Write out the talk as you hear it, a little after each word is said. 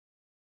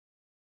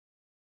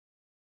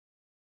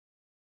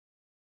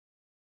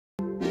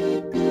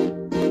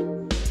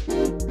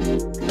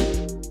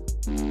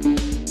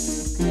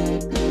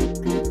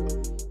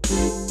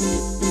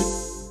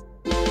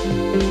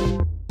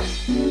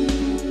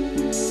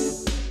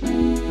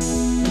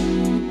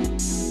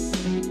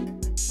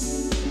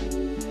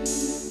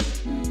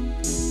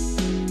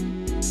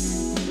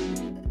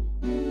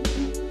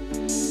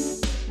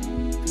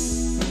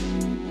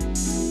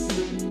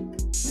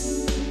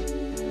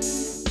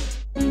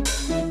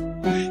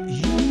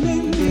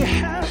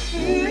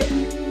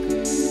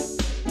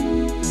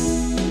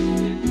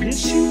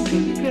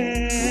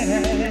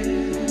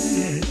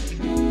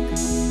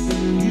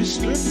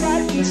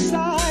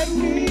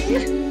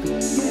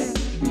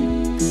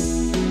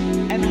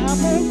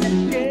think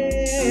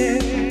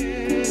again.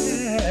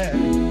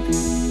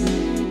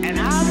 And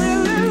I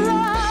really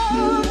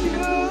love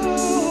you.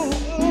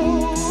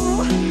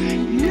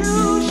 You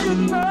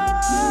should know.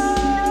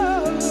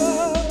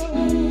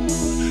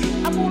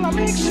 I'm gonna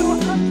make sure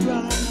I'm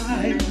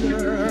right,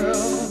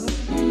 girl,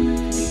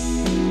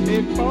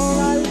 before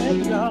I let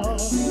go.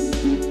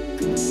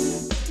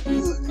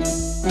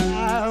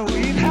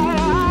 We've had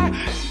our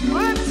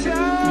good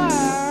time,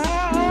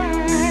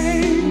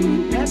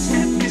 that's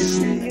what we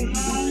say.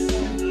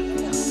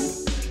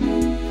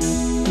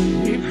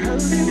 We've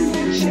hurting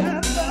each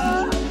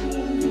other,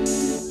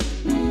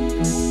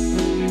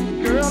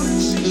 girl,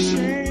 it's a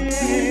shame.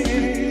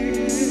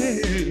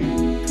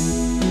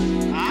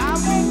 I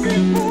won't be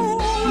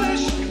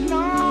foolish,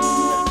 no.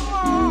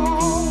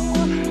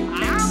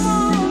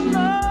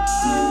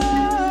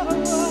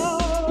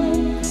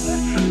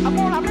 I'm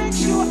gonna make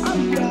sure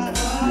I'm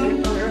right,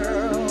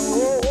 girl,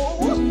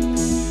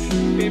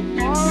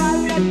 before I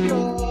let go.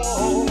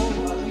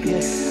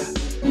 Yeah.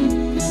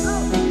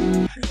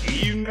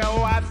 You know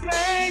I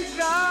think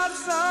the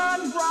sun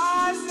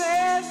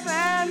rises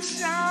and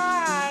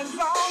shines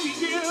on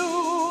you.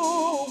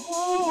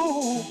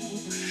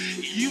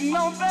 You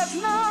know there's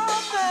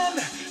nothing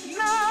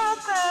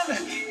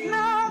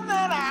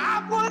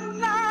I would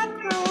not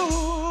do.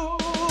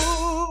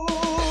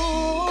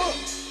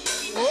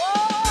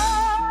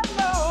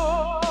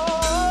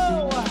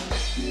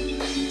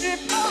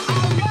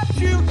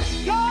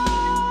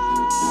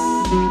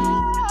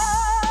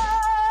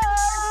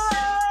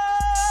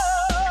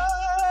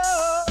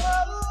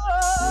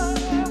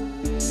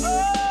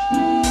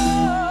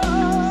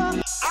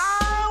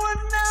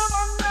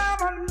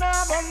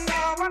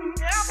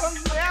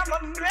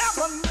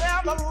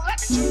 Never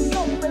let you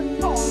know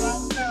before I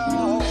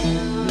know.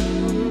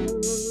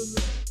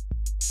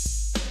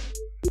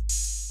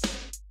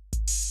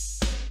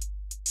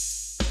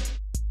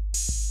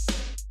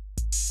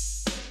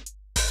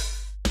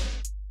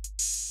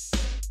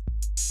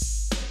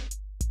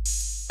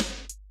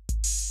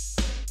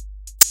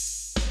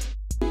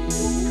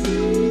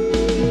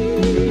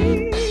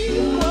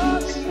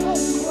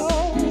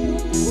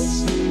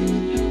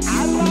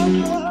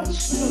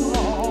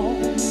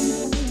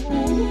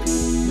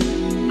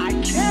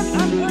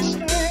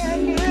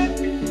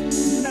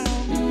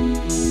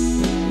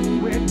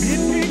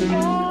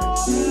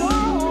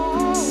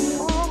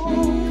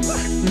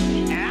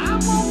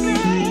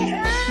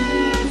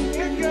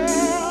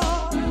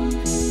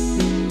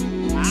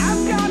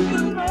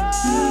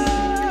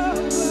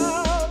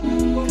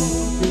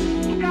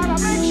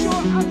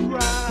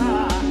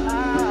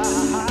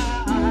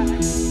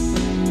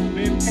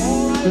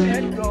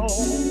 Let go.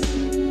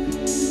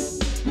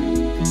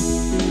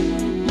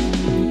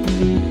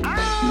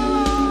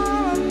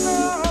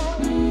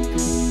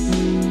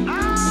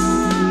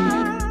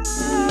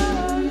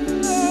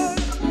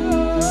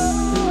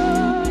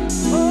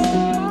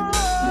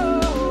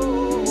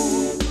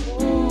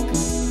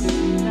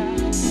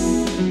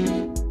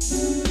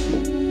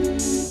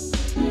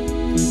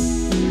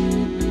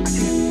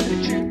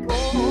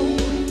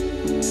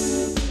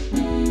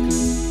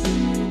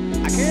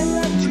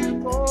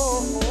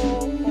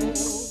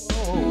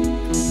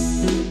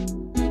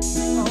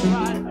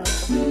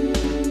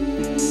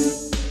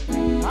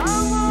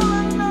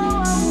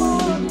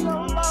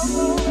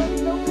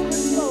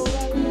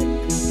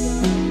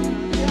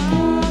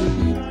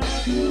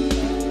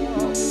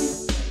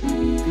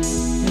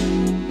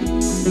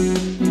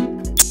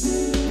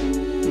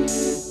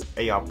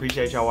 Hey y'all,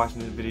 appreciate y'all watching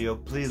this video.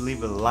 Please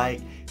leave a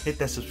like, hit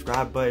that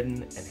subscribe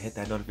button, and hit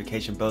that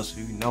notification bell so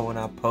you know when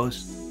I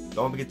post.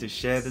 Don't forget to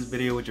share this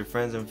video with your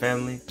friends and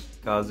family.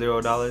 Cost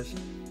 $0.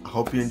 I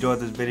hope you enjoyed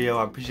this video.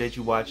 I appreciate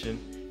you watching.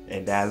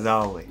 And as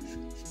always,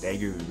 stay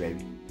groovy,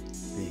 baby.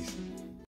 Peace.